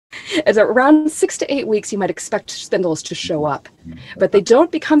At around 6 to 8 weeks, you might expect spindles to show up, but they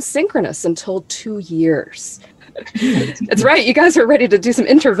don't become synchronous until 2 years. That's right. You guys are ready to do some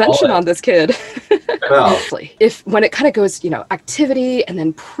intervention on this kid. Well, if when it kind of goes, activity and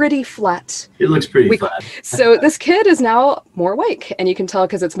then pretty flat. It looks pretty flat. So this kid is now more awake, and you can tell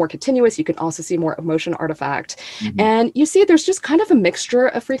because it's more continuous. You can also see more emotion artifact. And you see there's just kind of a mixture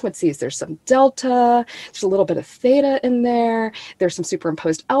of frequencies. There's some delta, there's a little bit of theta in there. There's some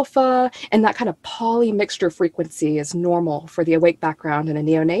superimposed alpha, and that kind of poly mixture frequency is normal for the awake background in a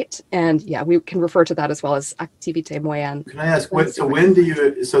neonate. And yeah, we can refer to that as well as activité moyenne. Can I ask, when do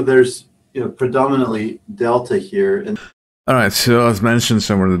you, so there's, predominantly delta here. And all right, so as mentioned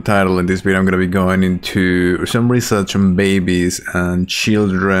somewhere in the title, in this video I'm going to be going into some research on babies and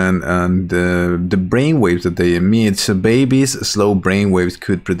children and the brain waves that they emit. So babies' slow brain waves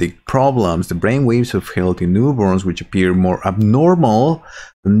could predict problems. The brain waves of healthy newborns, which appear more abnormal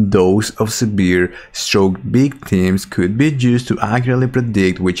than those of severe stroke victims, could be used to accurately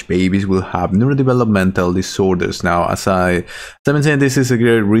predict which babies will have neurodevelopmental disorders. Now, as I've been saying, this is a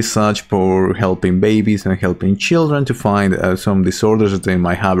great research for helping babies and helping children to find some disorders that they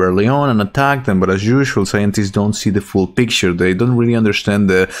might have early on and attack them. But as usual, scientists don't see the full picture. They don't really understand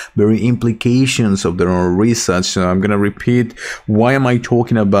the very implications of their own research. So I'm going to repeat, why am I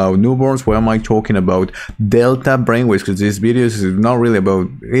talking about newborns? Why am I talking about delta brainwaves? Because this video is not really about,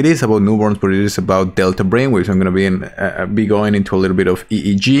 it is about newborns, but it is about delta brainwaves. I'm going to be going into a little bit of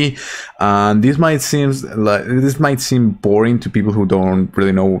EEG, and this might seem boring to people who don't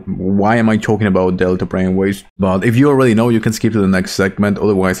really know why am I talking about delta brainwaves. But if you already know, you can skip to the next segment.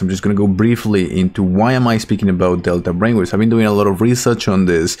 Otherwise, I'm just going to go briefly into why am I speaking about delta brainwaves. I've been doing a lot of research on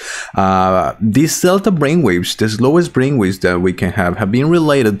this. These delta brainwaves, the slowest brainwaves that we can have been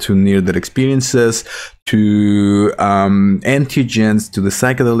related to near-death experiences, to entheogens, to the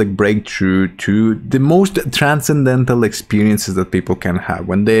psychedelic breakthrough, to the most transcendental experiences that people can have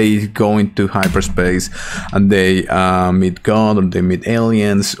when they go into hyperspace and they meet God, or they meet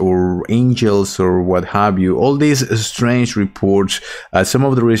aliens or angels or what have you. All these strange reports, some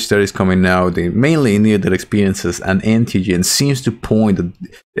of the research that is coming out, mainly in near-death experiences and entheogens, seems to point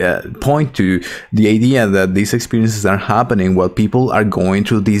to the idea that these experiences are happening while people are going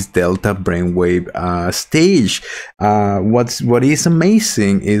through this delta brainwave stage. What is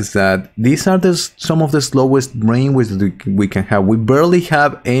amazing is that these are some of the slowest brainwaves that we can have. We barely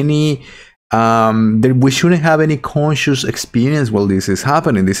have any we shouldn't have any conscious experience while this is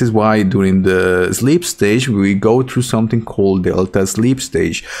happening. This is why during the sleep stage we go through something called delta sleep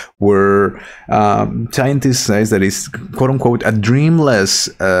stage, where scientists say that it's quote-unquote a dreamless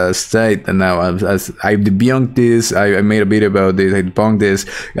state. And now as I've debunked this, I made a video about this, I debunked this.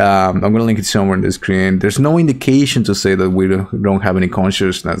 I'm gonna link it somewhere on the screen. There's no indication to say that we don't have any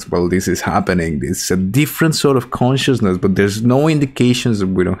consciousness while this is happening. It's a different sort of consciousness, but there's no indications that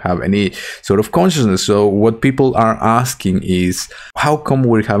we don't have any sort of consciousness. So what people are asking is, how come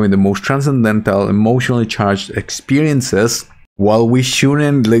we're having the most transcendental, emotionally charged experiences while we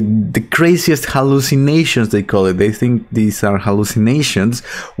shouldn't, like the craziest hallucinations they call it, they think these are hallucinations,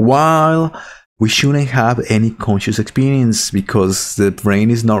 while we shouldn't have any conscious experience because the brain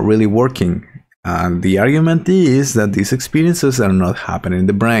is not really working. And the argument is that these experiences are not happening in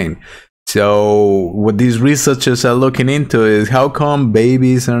the brain. So what these researchers are looking into is, how come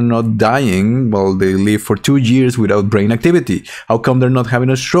babies are not dying while they live for 2 years without brain activity? How come they're not having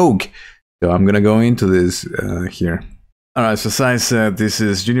a stroke? So I'm gonna go into this here. Alright, so as I said, this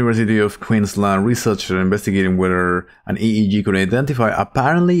is University of Queensland researcher investigating whether an EEG could identify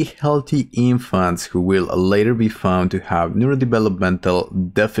apparently healthy infants who will later be found to have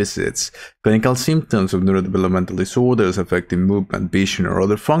neurodevelopmental deficits. Clinical symptoms of neurodevelopmental disorders affecting movement, vision, or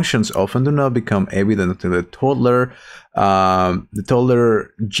other functions often do not become evident until the toddler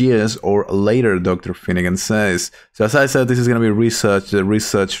years or later, Dr. Finnegan says. So as I said, this is going to be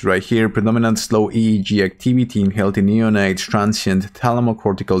research right here. Predominant slow EEG activity in healthy neonates, transient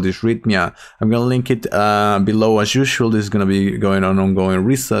thalamocortical dysrhythmia. I'm going to link it below as usual. This is going to be going on ongoing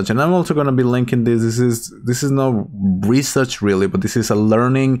research, and I'm also going to be linking this. This is not research really, but this is a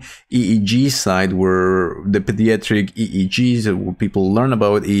learning EEG site where the pediatric EEGs, where people learn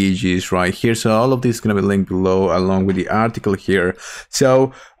about EEGs right here. So all of this is going to be linked below along with the article here.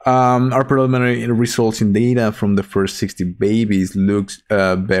 So our preliminary results in data from the first 60 babies looks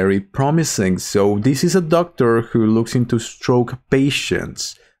very promising. So this is a doctor who looks into stroke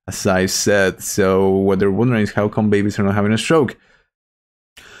patients, as I said. So what they're wondering is, how come babies are not having a stroke?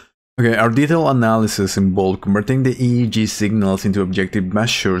 Okay, our detailed analysis involved converting the EEG signals into objective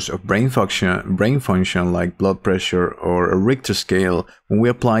measures of brain function like blood pressure or a Richter scale. When we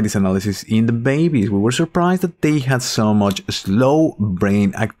applied this analysis in the babies, we were surprised that they had so much slow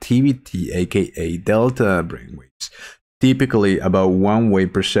brain activity, aka delta brainwaves. Typically about 1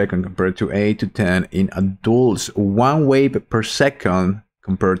 wave per second compared to 8 to 10 in adults, 1 wave per second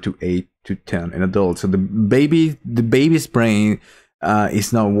compared to 8 to 10 in adults. So the baby's brain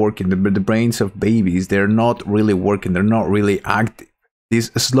is not working. The brains of babies, they're not really working. They're not really active.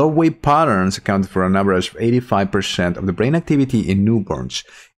 These slow wave patterns account for an average of 85% of the brain activity in newborns.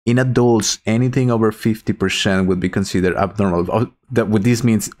 In adults, anything over 50% would be considered abnormal. What this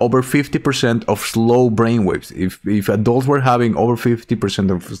means, over 50% of slow brain waves. If adults were having over 50%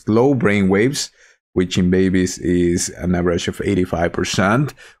 of slow brain waves, which in babies is an average of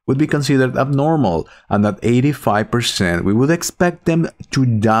 85%, would be considered abnormal. And at 85%, we would expect them to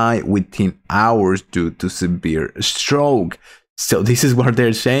die within hours due to severe stroke. So this is what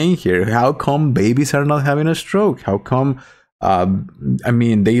they're saying here. How come babies are not having a stroke? How come, I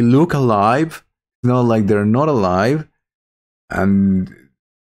mean, they look alive. It's not like they're not alive. And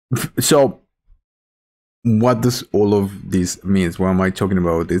so what does all of this mean? What am I talking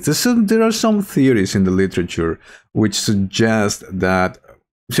about? There are some theories in the literature which suggest that,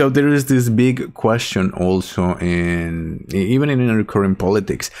 so there is this big question also even in recurring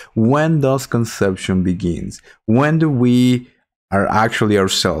politics. When does conception begins? When do we are actually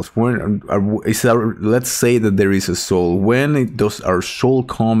ourselves? When let's say that there is a soul. When does our soul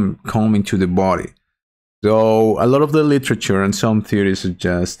come into the body? So a lot of the literature and some theories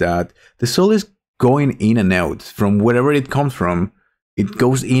suggest that the soul is going in and out from wherever it comes from. It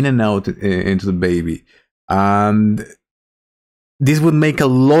goes in and out into the baby, and this would make a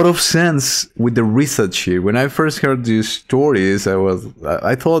lot of sense with the research here. When I first heard these stories,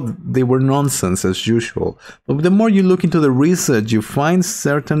 I thought they were nonsense as usual. But the more you look into the research, you find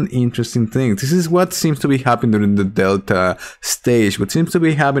certain interesting things. This is what seems to be happening during the delta stage. What seems to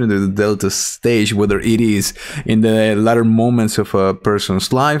be happening in the delta stage, whether it is in the latter moments of a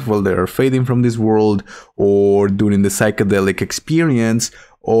person's life while they are fading from this world, or during the psychedelic experience,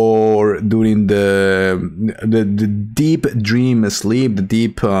 or during the deep dream sleep, the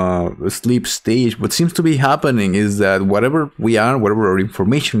deep sleep stage. What seems to be happening is that whatever we are, whatever our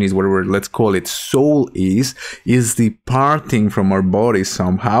information is, whatever, let's call it, soul is departing from our body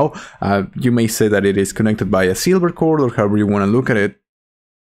somehow. You may say that it is connected by a silver cord, or however you want to look at it.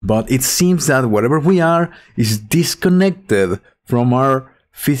 But it seems that whatever we are is disconnected from our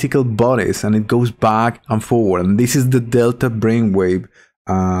physical bodies, and it goes back and forward. And this is the delta brainwave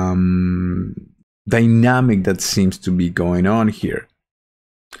dynamic that seems to be going on here.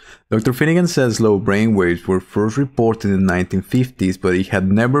 Dr. Finnegan says slow brainwaves were first reported in the 1950s, but it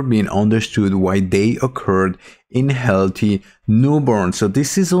had never been understood why they occurred in healthy newborns. So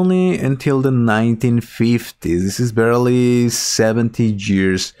this is only until the 1950s. This is barely 70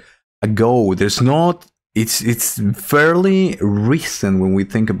 years ago. It's fairly recent when we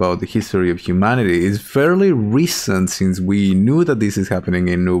think about the history of humanity. It's fairly recent since we knew that this is happening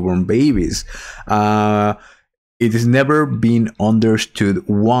in newborn babies. It has never been understood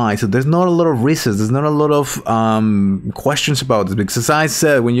why. So there's not a lot of research. There's not a lot of questions about this. Because as I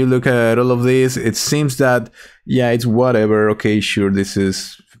said, when you look at all of this, it seems that, yeah, it's whatever. Okay, sure, this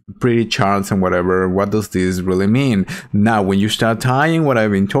is pretty charts and whatever. What does this really mean? Now, when you start tying what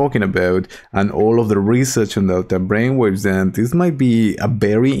I've been talking about and all of the research on the brainwaves, then this might be a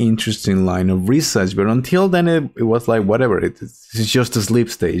very interesting line of research. But until then, it was like, whatever. It's just a sleep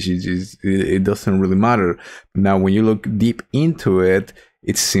stage. It doesn't really matter. Now, when you look deep into it,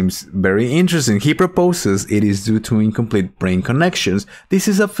 it seems very interesting. He proposes it is due to incomplete brain connections. This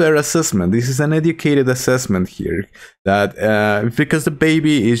is a fair assessment. This is an educated assessment here. That because the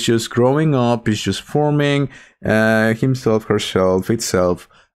baby is just growing up, is just forming himself, herself, itself,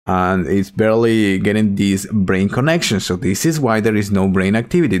 and it's barely getting these brain connections. So this is why there is no brain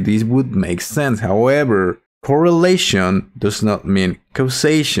activity. This would make sense. However, correlation does not mean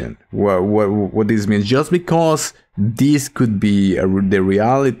causation. What this means, just because this could be the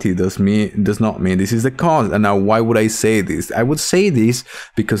reality does not mean this is the cause. And now, why would I say this? I would say this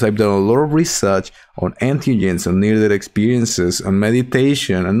because I've done a lot of research on entheogens, on near-death experiences, on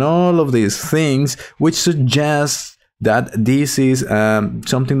meditation, and all of these things, which suggests that this is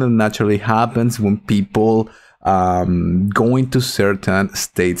something that naturally happens when people go into certain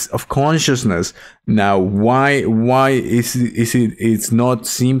states of consciousness. Now, why is it? It's not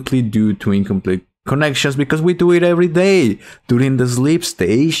simply due to incomplete connections, because we do it every day. During the sleep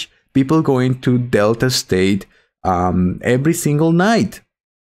stage, people go into delta state every single night.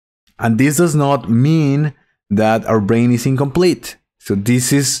 And this does not mean that our brain is incomplete. So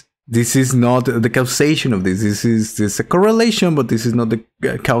this is not the causation of this. This is a correlation, but this is not the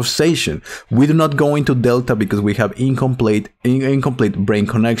causation. We do not go into delta because we have incomplete brain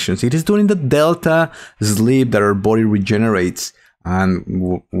connections. It is during the delta sleep that our body regenerates.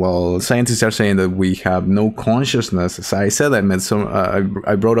 And well, scientists are saying that we have no consciousness. As I said,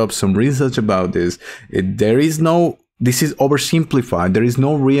 I brought up some research about this. This is oversimplified. There is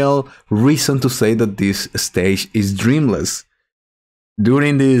no real reason to say that this stage is dreamless.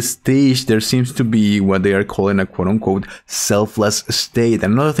 During this stage, there seems to be what they are calling a quote-unquote selfless state.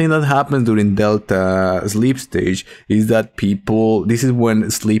 Another thing that happens during delta sleep stage is that this is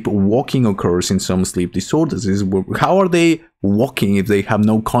when sleepwalking occurs in some sleep disorders. How are they walking if they have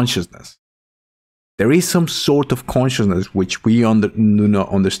no consciousness? There is some sort of consciousness which we do not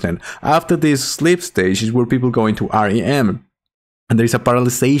understand. After this sleep stage is where people go into REM, and there is a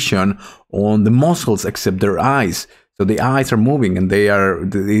paralyzation on the muscles except their eyes. So the eyes are moving, and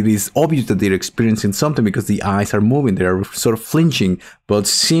it is obvious that they're experiencing something because the eyes are moving. They are sort of flinching. But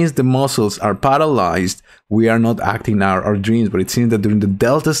since the muscles are paralyzed, we are not acting our dreams. But it seems that during the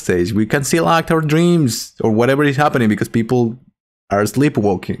delta stage, we can still act our dreams or whatever is happening because people are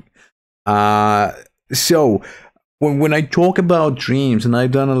sleepwalking. So when I talk about dreams, and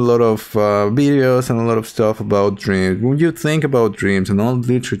I've done a lot of videos and a lot of stuff about dreams, when you think about dreams and all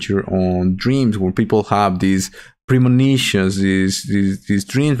literature on dreams, where people have these premonitions, these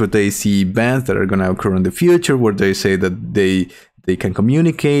dreams where they see events that are going to occur in the future, where they say that they can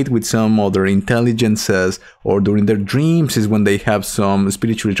communicate with some other intelligences, or during their dreams is when they have some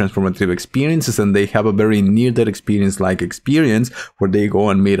spiritually transformative experiences, and they have a very near-death experience where they go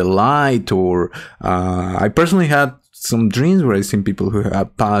and meet a light. Or I personally had some dreams where I've seen people who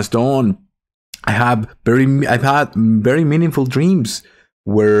have passed on. I've had very meaningful dreams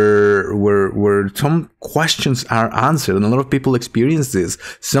where some questions are answered, and a lot of people experience this.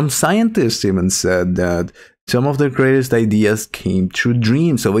 Some scientists even said that some of their greatest ideas came through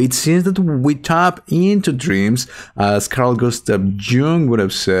dreams. So it seems that we tap into dreams, as Carl Gustav Jung would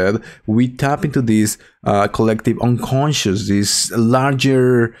have said. We tap into this collective unconscious, this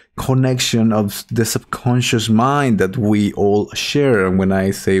larger connection of the subconscious mind that we all share. And when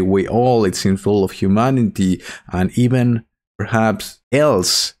I say we all, it seems all of humanity and even perhaps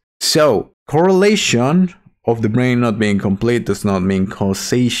else. So correlation of the brain not being complete does not mean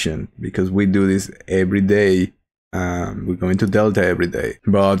causation, because we do this every day. We go into delta every day.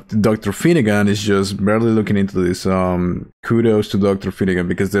 But Dr. Finnegan is just barely looking into this. Kudos to Dr. Finnegan,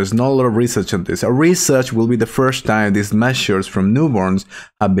 because there's not a lot of research on this. Our research will be the first time these measures from newborns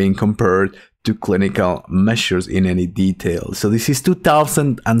have been compared to clinical measures in any detail. So this is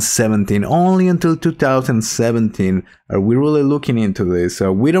 2017. Only until 2017 are we really looking into this.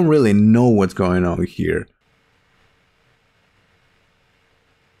 So we don't really know what's going on here.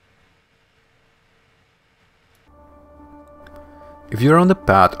 If you're on the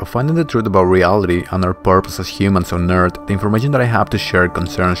path of finding the truth about reality and our purpose as humans on Earth, the information that I have to share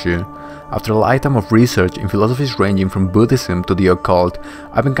concerns you. After a lifetime of research in philosophies ranging from Buddhism to the occult,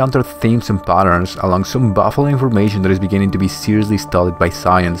 I've encountered themes and patterns along some baffling information that is beginning to be seriously studied by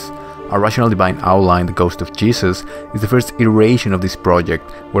science. Our Rational Divine Outline, The Ghost of Jesus, is the first iteration of this project,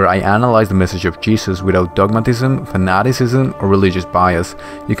 where I analyze the message of Jesus without dogmatism, fanaticism, or religious bias.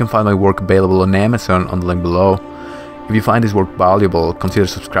 You can find my work available on Amazon on the link below. If you find this work valuable, consider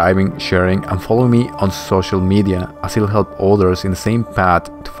subscribing, sharing, and following me on social media, as it'll help others in the same path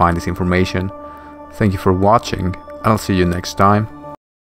to find this information. Thank you for watching, and I'll see you next time.